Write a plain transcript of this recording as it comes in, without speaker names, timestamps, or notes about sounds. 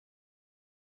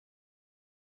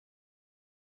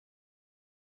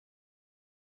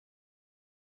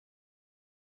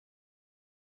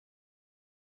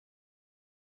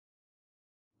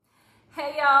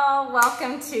Hey y'all,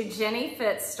 welcome to Jenny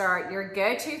Fit Start, your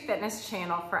go-to fitness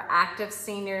channel for active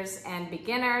seniors and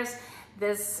beginners.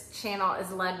 This channel is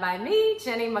led by me,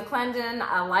 Jenny McClendon,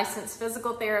 a licensed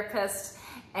physical therapist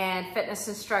and fitness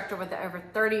instructor with over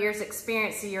 30 years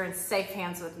experience, so you're in safe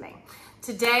hands with me.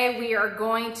 Today we are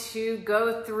going to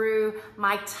go through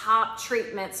my top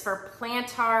treatments for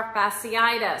plantar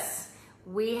fasciitis.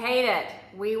 We hate it.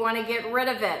 We want to get rid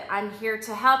of it. I'm here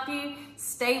to help you.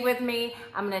 Stay with me.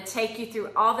 I'm going to take you through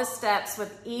all the steps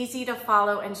with easy to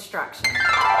follow instructions.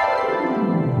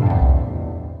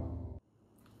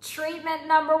 Treatment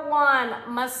number one,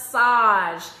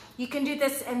 massage. You can do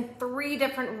this in 3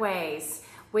 different ways: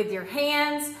 with your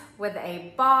hands, with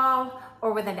a ball,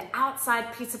 or with an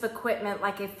outside piece of equipment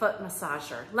like a foot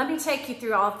massager. Let me take you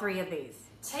through all 3 of these.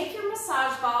 Take your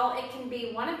massage ball. It can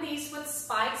be one of these with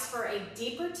spikes for a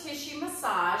deeper tissue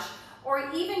massage,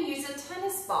 or even use a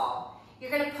tennis ball.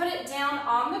 You're going to put it down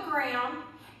on the ground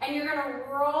and you're going to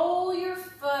roll your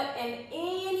foot in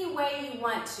any way you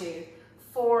want to.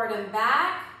 Forward and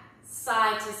back,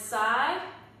 side to side,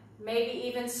 maybe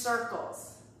even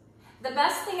circles. The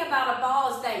best thing about a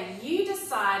ball is that you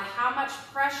decide how much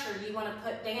pressure you want to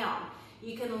put down.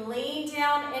 You can lean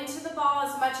down into the ball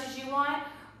as much as you want,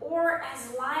 or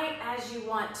as light as you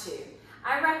want to.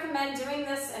 I recommend doing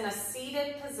this in a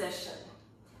seated position.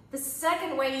 The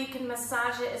second way you can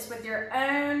massage it is with your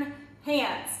own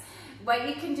hands. What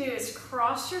you can do is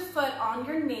cross your foot on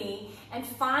your knee and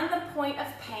find the point of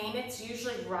pain. It's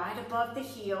usually right above the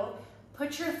heel.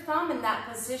 Put your thumb in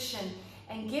that position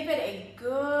and give it a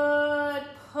good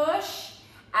push.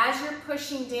 As you're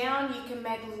pushing down, you can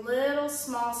make little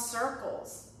small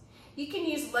circles. You can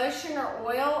use lotion or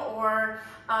oil or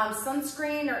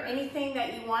sunscreen or anything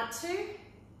that you want to.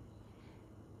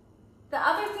 The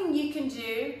other thing you can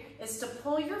do is to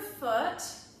pull your foot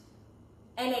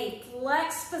in a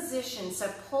flex position, so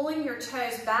pulling your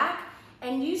toes back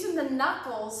and using the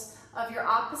knuckles of your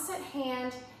opposite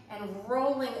hand and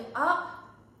rolling up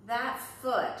that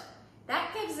foot.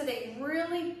 That gives it a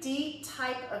really deep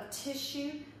type of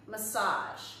tissue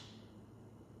massage.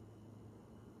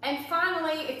 And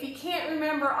finally, if you can't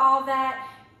remember all that,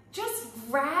 just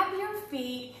grab your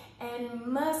feet and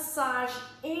massage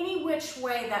any which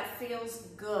way that feels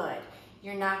good.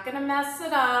 You're not going to mess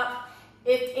it up.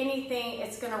 If anything,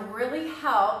 it's going to really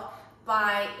help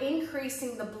by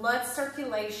increasing the blood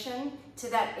circulation to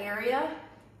that area,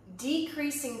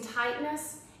 decreasing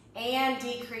tightness, and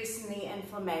decreasing the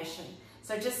inflammation.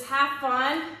 So just have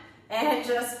fun and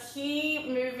just keep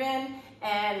moving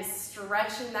and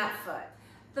stretching that foot.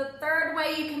 The third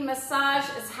way you can massage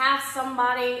is have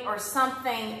somebody or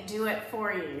something do it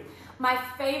for you. My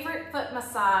favorite foot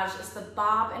massage is the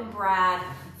Bob and Brad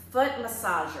foot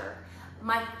massager.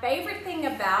 My favorite thing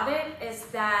about it is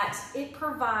that it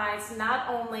provides not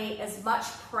only as much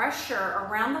pressure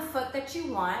around the foot that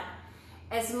you want,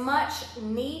 as much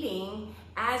kneading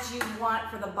as you want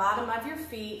for the bottom of your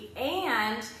feet,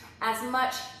 and as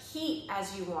much heat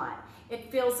as you want.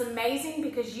 It feels amazing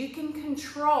because you can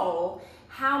control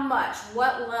how much,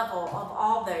 what level of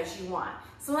all those you want.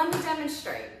 So let me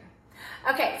demonstrate.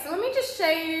 Okay, so let me just show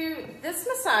you this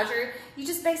massager. You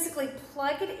just basically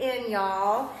plug it in,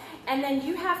 y'all, and then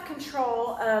you have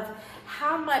control of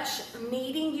how much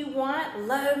kneading you want,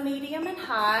 low, medium, and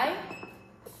high.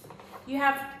 You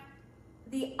have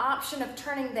the option of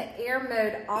turning the air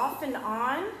mode off and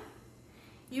on.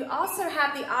 You also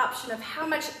have the option of how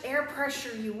much air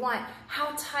pressure you want.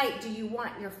 How tight do you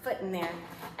want your foot in there?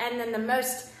 And then the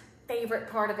most favorite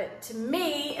part of it to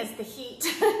me is the heat.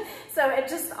 So it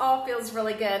just all feels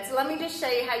really good. So let me just show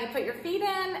you how you put your feet in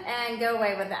and go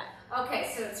away with that.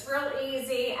 Okay, so it's real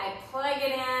easy. I plug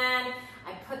it in,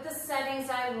 I put the settings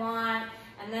I want,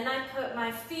 and then I put my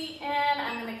feet in.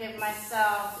 I'm gonna give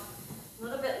myself a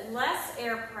little bit less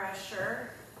air pressure.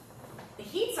 The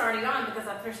heat's already on because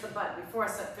I pushed the button before,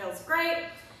 so it feels great.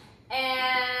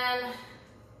 And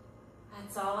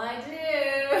that's all I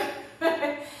do.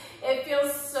 It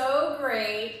feels so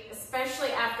great,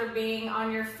 especially after being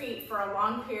on your feet for a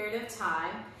long period of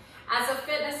time. As a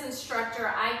fitness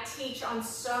instructor, I teach on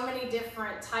so many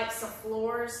different types of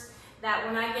floors that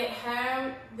when I get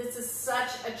home, this is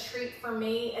such a treat for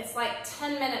me. It's like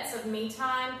 10 minutes of me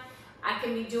time. I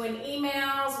can be doing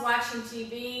emails, watching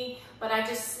TV, but I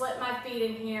just slip my feet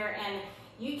in here, and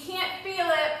you can't feel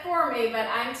it for me, but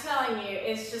I'm telling you,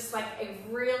 it's just like a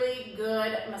really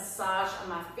good massage on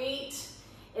my feet.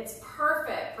 It's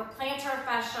perfect for plantar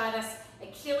fasciitis,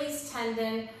 Achilles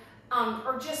tendon,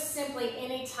 or just simply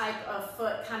any type of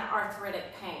foot kind of arthritic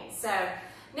pain. So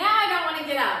now I don't want to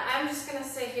get up. I'm just going to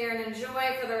sit here and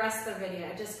enjoy for the rest of the video.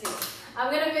 Just kidding. I'm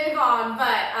going to move on, but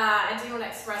I do want to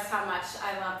express how much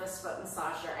I love this foot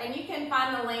massager. And you can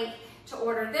find the link to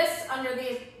order this under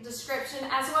the description,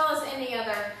 as well as any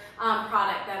other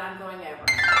product that I'm going over.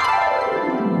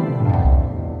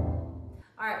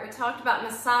 All right, we talked about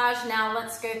massage. Now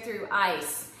let's go through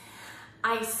ice.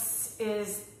 Ice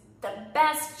is the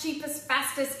best, cheapest,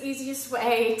 fastest, easiest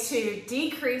way to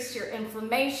decrease your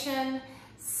inflammation,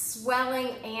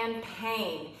 swelling, and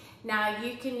pain. Now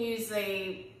you can use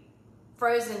a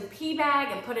frozen pea bag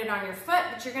and put it on your foot,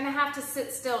 but you're gonna have to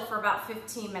sit still for about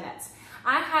 15 minutes.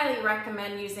 I highly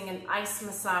recommend using an ice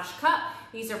massage cup.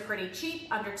 These are pretty cheap,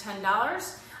 under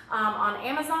 $10 on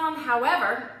Amazon.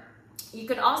 However, you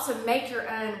could also make your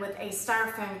own with a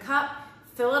styrofoam cup,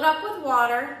 fill it up with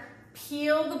water,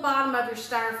 peel the bottom of your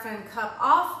styrofoam cup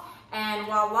off, and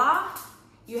voila,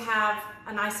 you have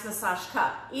a nice massage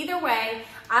cup. Either way,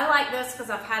 I like this because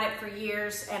I've had it for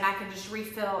years and I can just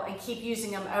refill and keep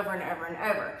using them over and over and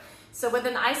over. So with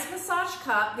an ice massage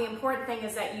cup, the important thing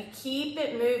is that you keep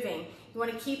it moving. You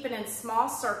want to keep it in small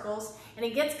circles, and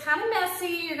it gets kind of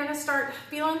messy. You're going to start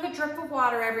feeling the drip of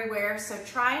water everywhere, so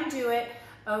try and do it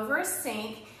over a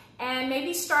sink, and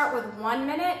maybe start with 1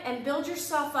 minute and build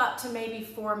yourself up to maybe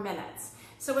 4 minutes.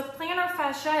 So with plantar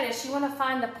fasciitis, you want to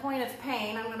find the point of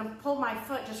pain. I'm going to pull my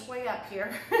foot just way up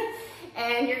here,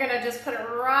 and you're going to just put it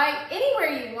right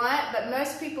anywhere you want, but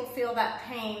most people feel that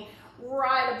pain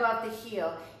right above the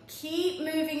heel. Keep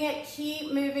moving it,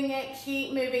 keep moving it,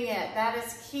 keep moving it. That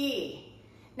is key.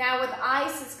 Now with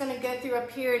ice, it's going to go through a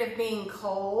period of being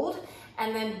cold,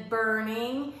 and then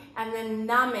burning, and then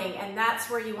numbing, and that's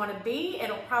where you want to be.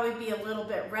 It'll probably be a little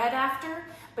bit red after,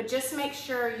 but just make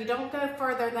sure you don't go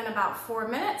further than about 4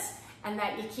 minutes and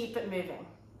that you keep it moving.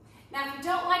 Now, if you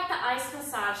don't like the ice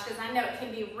massage, because I know it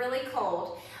can be really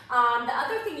cold, the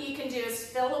other thing you can do is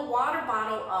fill a water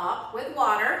bottle up with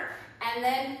water and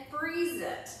then freeze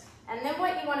it. And then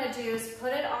what you want to do is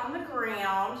put it on the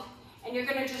ground, and you're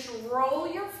going to just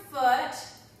roll your foot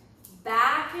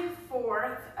back and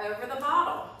forth over the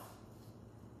bottle.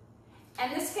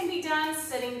 And this can be done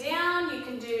sitting down. You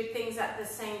can do things at the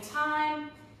same time.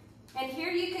 And here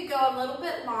you could go a little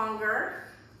bit longer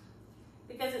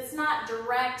because it's not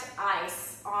direct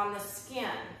ice on the skin.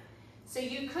 So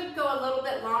you could go a little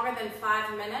bit longer than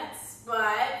 5 minutes,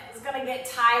 but it's going to get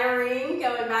tiring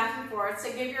going back and forth.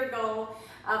 So give your goal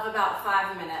of about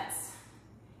 5 minutes.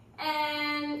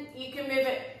 And you can move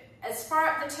it as far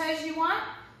up the toes you want,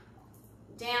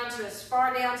 down to as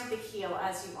far down to the heel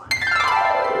as you want.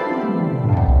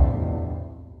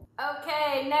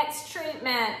 Okay, next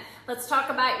treatment. Let's talk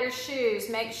about your shoes.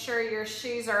 Make sure your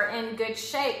shoes are in good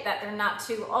shape, that they're not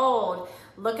too old.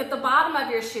 Look at the bottom of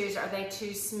your shoes. Are they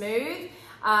too smooth?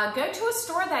 Go to a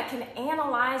store that can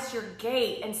analyze your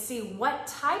gait and see what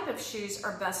type of shoes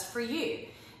are best for you.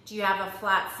 Do you have a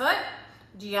flat foot?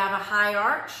 Do you have a high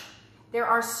arch? There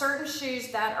are certain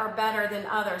shoes that are better than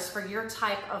others for your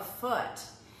type of foot.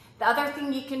 The other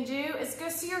thing you can do is go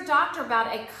see your doctor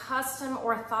about a custom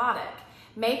orthotic.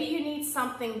 Maybe you need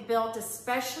something built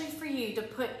especially for you to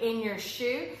put in your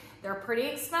shoe. They're pretty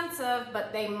expensive,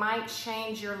 but they might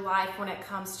change your life when it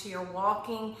comes to your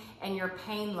walking and your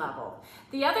pain level.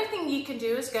 The other thing you can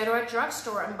do is go to a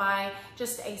drugstore and buy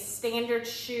just a standard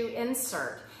shoe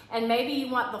insert. And maybe you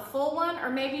want the full one, or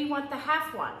maybe you want the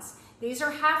half ones. These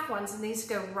are half ones, and these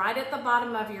go right at the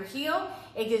bottom of your heel.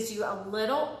 It gives you a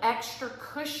little extra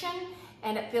cushion,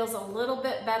 and it feels a little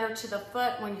bit better to the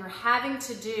foot when you're having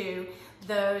to do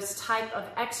those type of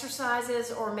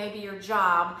exercises, or maybe your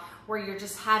job where you're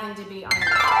just having to be on your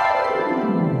feet.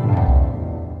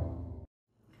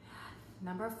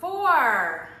 Number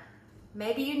 4,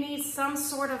 maybe you need some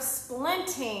sort of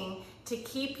splinting to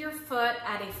keep your foot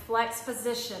at a flex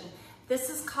position. This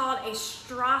is called a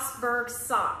Strasbourg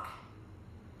sock.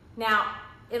 Now,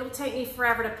 it'll take me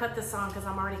forever to put this on because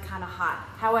I'm already kind of hot.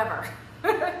 However,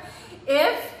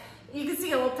 if you can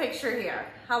see a little picture here,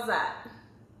 how's that?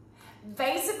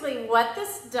 Basically, what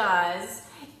this does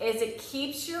is it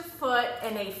keeps your foot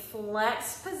in a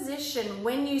flex position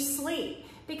when you sleep.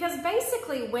 Because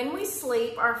basically, when we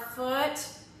sleep, our foot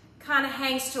kind of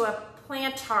hangs to a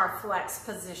plantar flex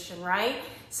position, right?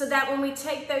 So that when we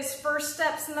take those first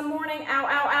steps in the morning, ow,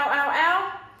 ow, ow, ow,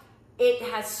 ow, it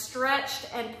has stretched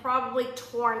and probably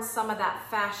torn some of that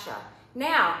fascia.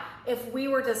 Now, if we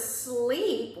were to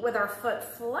sleep with our foot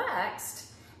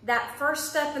flexed, that first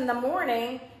step in the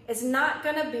morning is not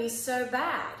going to be so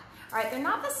bad. All right, they're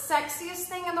not the sexiest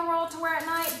thing in the world to wear at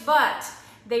night, but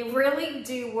they really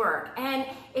do work. And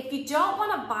if you don't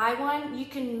want to buy one, you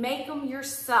can make them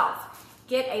yourself.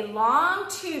 Get a long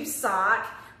tube sock,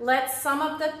 let some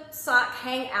of the sock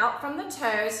hang out from the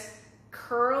toes,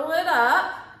 curl it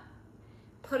up,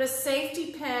 put a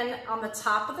safety pin on the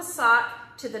top of the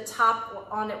sock to the top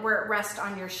on it where it rests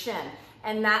on your shin.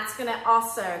 And that's gonna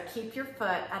also keep your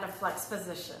foot at a flex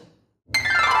position. And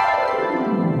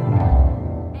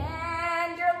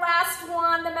your last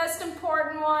one, the most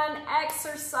important one,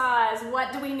 exercise.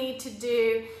 What do we need to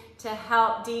do to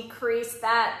help decrease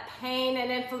that pain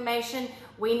and inflammation?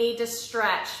 We need to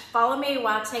stretch. Follow me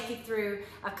while I take you through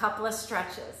a couple of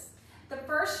stretches. The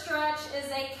first stretch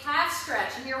is a calf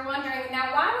stretch, and you're wondering,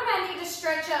 now why would I need to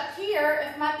stretch up here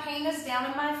if my pain is down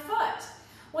in my foot?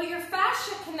 Well, your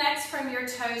fascia connects from your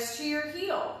toes to your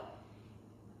heel.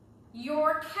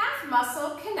 Your calf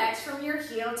muscle connects from your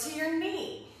heel to your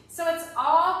knee. So it's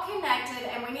all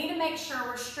connected, and we need to make sure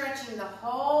we're stretching the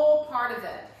whole part of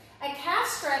it. A calf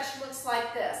stretch looks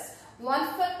like this. One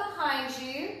foot behind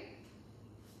you,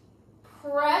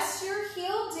 press your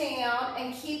heel down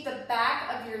and keep the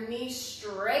back of your knee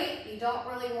straight. You don't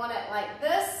really want it like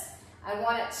this. I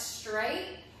want it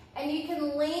straight. And you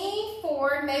can lean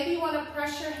forward. Maybe you want to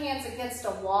press your hands against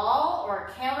a wall or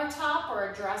a countertop or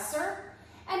a dresser.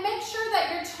 And make sure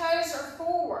that your toes are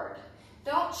forward.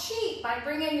 Don't cheat by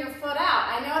bringing your foot out.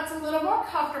 I know it's a little more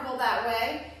comfortable that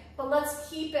way, but let's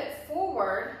keep it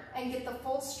forward and get the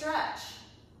full stretch.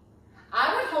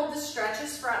 I would hold the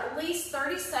stretches for at least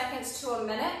 30 seconds to a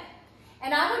minute,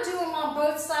 and I would do them on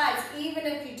both sides, even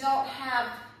if you don't have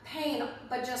pain,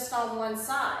 but just on one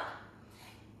side.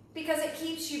 Because it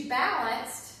keeps you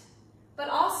balanced, but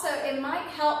also it might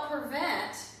help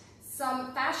prevent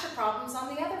some fascia problems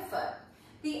on the other foot.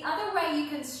 The other way you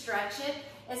can stretch it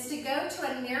is to go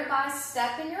to a nearby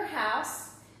step in your house,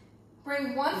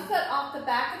 bring one foot off the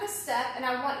back of the step, and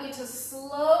I want you to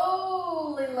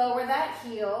slowly lower that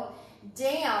heel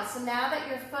down. So now that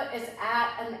your foot is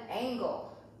at an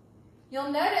angle.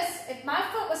 You'll notice if my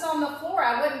foot was on the floor,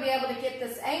 I wouldn't be able to get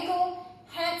this angle,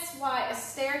 hence why a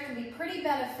stair can be pretty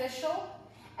beneficial.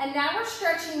 And now we're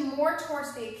stretching more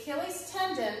towards the Achilles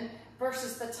tendon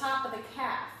versus the top of the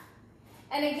calf.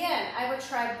 And again, I would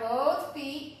try both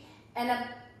feet, and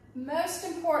most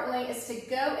importantly is to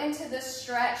go into this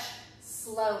stretch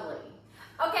slowly.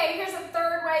 Okay, here's a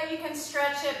third way you can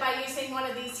stretch it by using one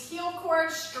of these heel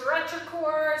cords, stretcher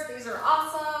cords. These are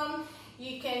awesome.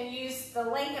 You can use the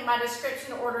link in my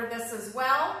description to order this as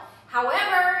well.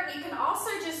 However, you can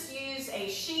also just use a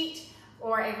sheet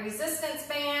or a resistance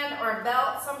band or a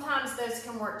belt. Sometimes those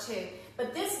can work too.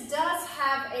 But this does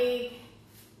have a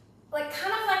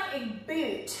kind of like a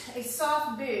boot, a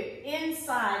soft boot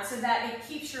inside so that it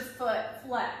keeps your foot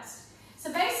flexed.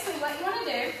 So basically what you want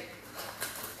to do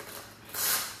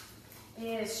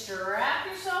is strap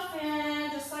yourself in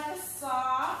just like a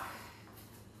sock.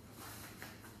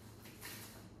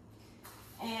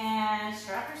 And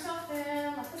strap yourself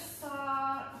in like a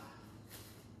sock.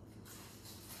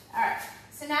 All right,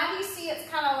 so now you see it's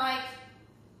kind of like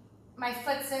my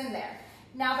foot's in there.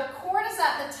 Now the cord is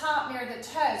at the top near the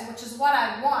toes, which is what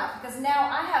I want, because now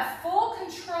I have full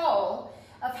control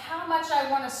of how much I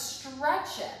want to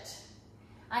stretch it.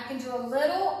 I can do a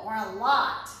little or a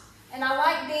lot, and I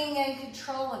like being in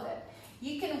control of it.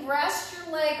 You can rest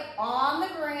your leg on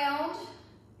the ground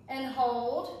and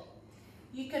hold.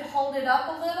 You could hold it up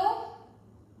a little,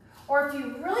 or if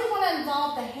you really want to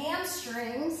involve the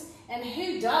hamstrings, and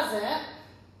who doesn't,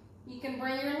 you can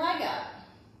bring your leg up.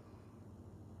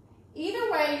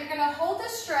 Either way, you're going to hold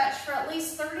this stretch for at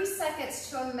least 30 seconds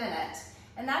to a minute,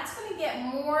 and that's going to get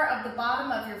more of the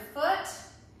bottom of your foot.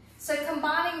 So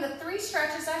combining the 3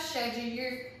 stretches I showed you,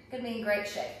 you're going to be in great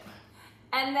shape.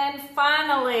 And then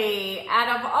finally,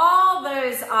 out of all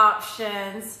those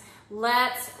options,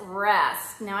 let's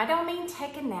rest. Now, I don't mean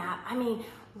take a nap. I mean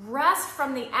rest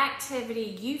from the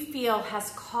activity you feel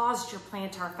has caused your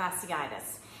plantar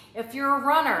fasciitis. If you're a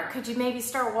runner, could you maybe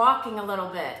start walking a little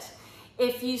bit?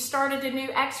 If you started a new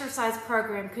exercise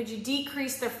program, could you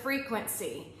decrease the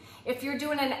frequency? If you're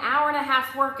doing an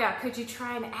hour-and-a-half workout, could you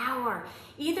try an hour?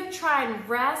 Either try and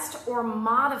rest or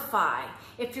modify.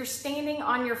 If you're standing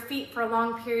on your feet for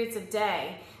long periods of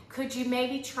day, could you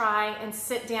maybe try and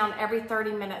sit down every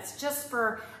 30 minutes just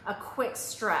for a quick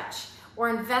stretch, or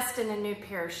invest in a new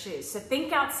pair of shoes? So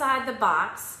think outside the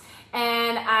box,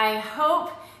 and I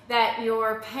hope that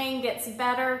your pain gets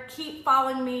better. Keep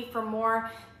following me for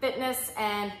more fitness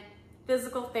and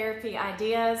physical therapy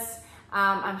ideas.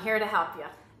 I'm here to help you.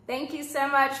 Thank you so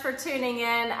much for tuning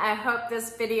in. I hope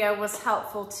this video was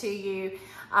helpful to you.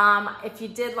 If you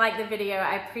did like the video,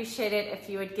 I appreciate it if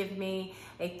you would give me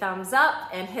a thumbs up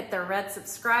and hit the red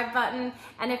subscribe button.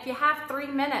 And if you have 3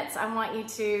 minutes, I want you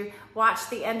to watch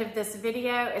the end of this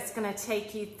video. It's going to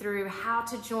take you through how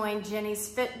to join Jenny's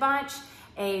Fit Bunch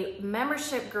a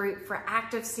membership group for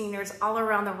active seniors all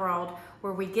around the world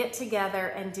where we get together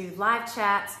and do live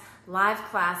chats, live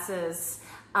classes,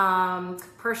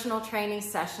 personal training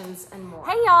sessions, and more.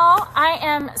 Hey y'all, I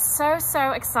am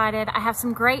so excited. I have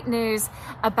some great news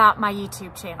about my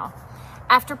YouTube channel.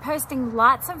 After posting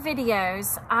lots of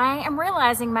videos, I am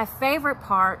realizing my favorite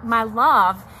part, my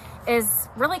love, is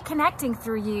really connecting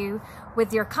through you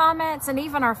with your comments and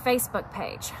even our Facebook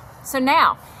page. So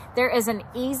now, there is an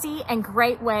easy and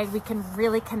great way we can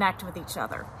really connect with each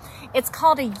other. It's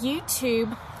called a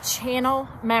YouTube channel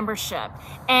membership,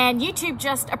 and YouTube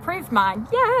just approved mine,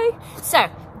 yay! So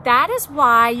that is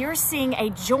why you're seeing a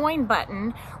join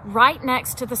button right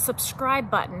next to the subscribe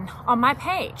button on my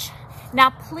page. Now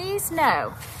please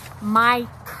know, my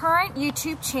current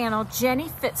YouTube channel, Jenny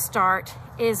Fit Start,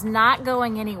 is not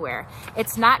going anywhere.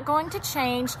 It's not going to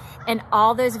change, and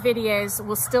all those videos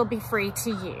will still be free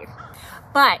to you.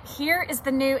 But here is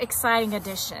the new exciting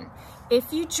addition.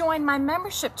 If you join my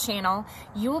membership channel,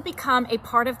 you will become a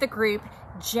part of the group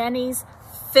Jenny's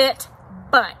Fit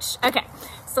Bunch. Okay,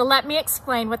 so let me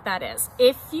explain what that is.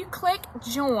 If you click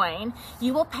join,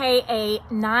 you will pay a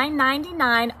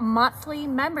 $9.99 monthly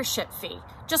membership fee,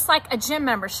 just like a gym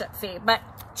membership fee, but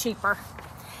cheaper.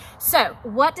 So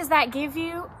what does that give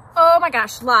you? Oh my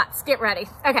gosh, lots. Get ready.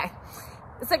 Okay.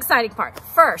 It's the exciting part.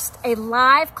 First, a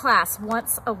live class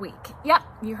once a week. Yep,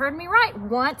 you heard me right,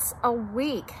 once a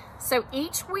week. So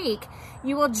each week,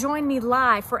 you will join me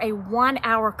live for a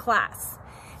 1-hour class.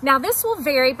 Now this will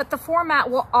vary, but the format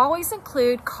will always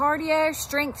include cardio,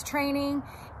 strength training,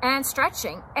 and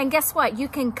stretching. And guess what? You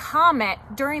can comment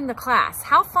during the class.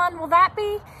 How fun will that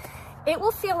be? It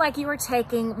will feel like you are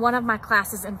taking one of my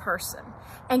classes in person.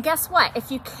 And guess what?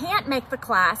 If you can't make the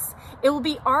class, it will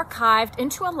be archived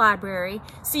into a library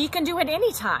so you can do it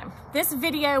anytime. This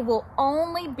video will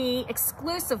only be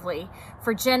exclusively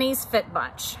for Jenny's Fit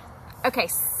Bunch. Okay,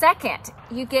 second,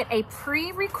 you get a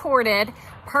pre-recorded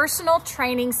personal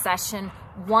training session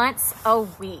once a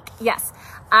week. Yes,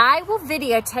 I will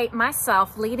videotape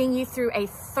myself leading you through a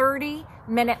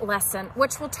 30-minute lesson,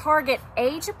 which will target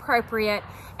age-appropriate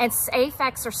and safe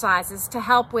exercises to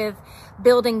help with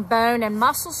building bone and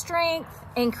muscle strength,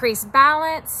 increase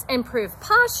balance, improve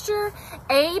posture,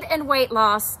 aid in weight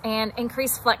loss, and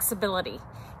increase flexibility.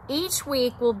 Each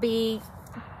week will be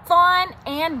fun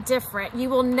and different. You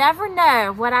will never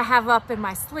know what I have up in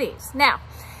my sleeves. Now,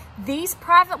 these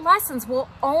private lessons will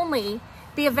only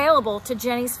be available to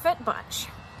Jenny's Fit Bunch.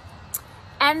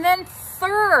 And then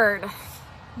third,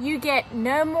 you get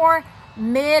no more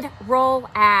mid-roll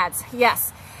ads.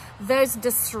 Yes, those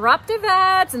disruptive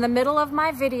ads in the middle of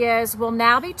my videos will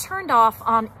now be turned off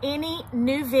on any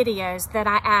new videos that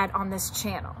I add on this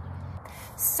channel.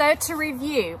 So to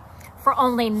review, for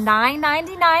only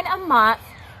 $9.99 a month,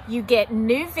 you get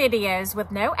new videos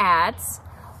with no ads,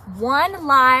 1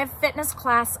 live fitness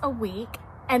class a week,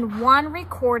 and 1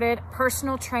 recorded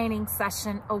personal training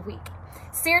session a week.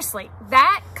 Seriously,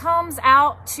 that comes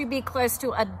out to be close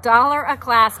to $1 a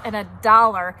class and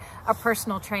 $1 a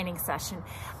personal training session.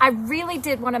 I really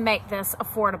did want to make this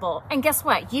affordable. And guess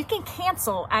what? You can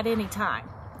cancel at any time.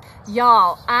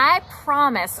 Y'all, I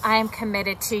promise I am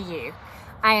committed to you.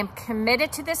 I am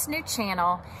committed to this new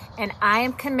channel, and I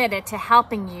am committed to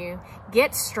helping you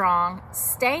get strong,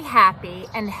 stay happy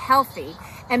and healthy,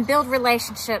 and build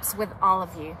relationships with all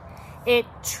of you. It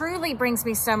truly brings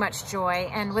me so much joy,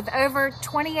 and with over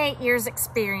 28 years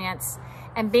experience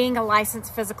and being a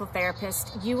licensed physical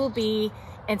therapist, you will be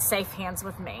in safe hands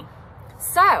with me.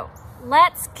 So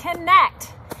let's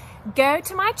connect. Go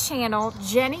to my channel,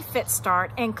 Jenny Fit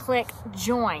Start, and click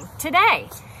join today.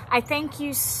 I thank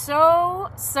you so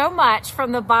much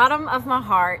from the bottom of my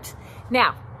heart.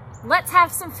 Now, let's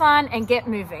have some fun and get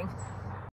moving.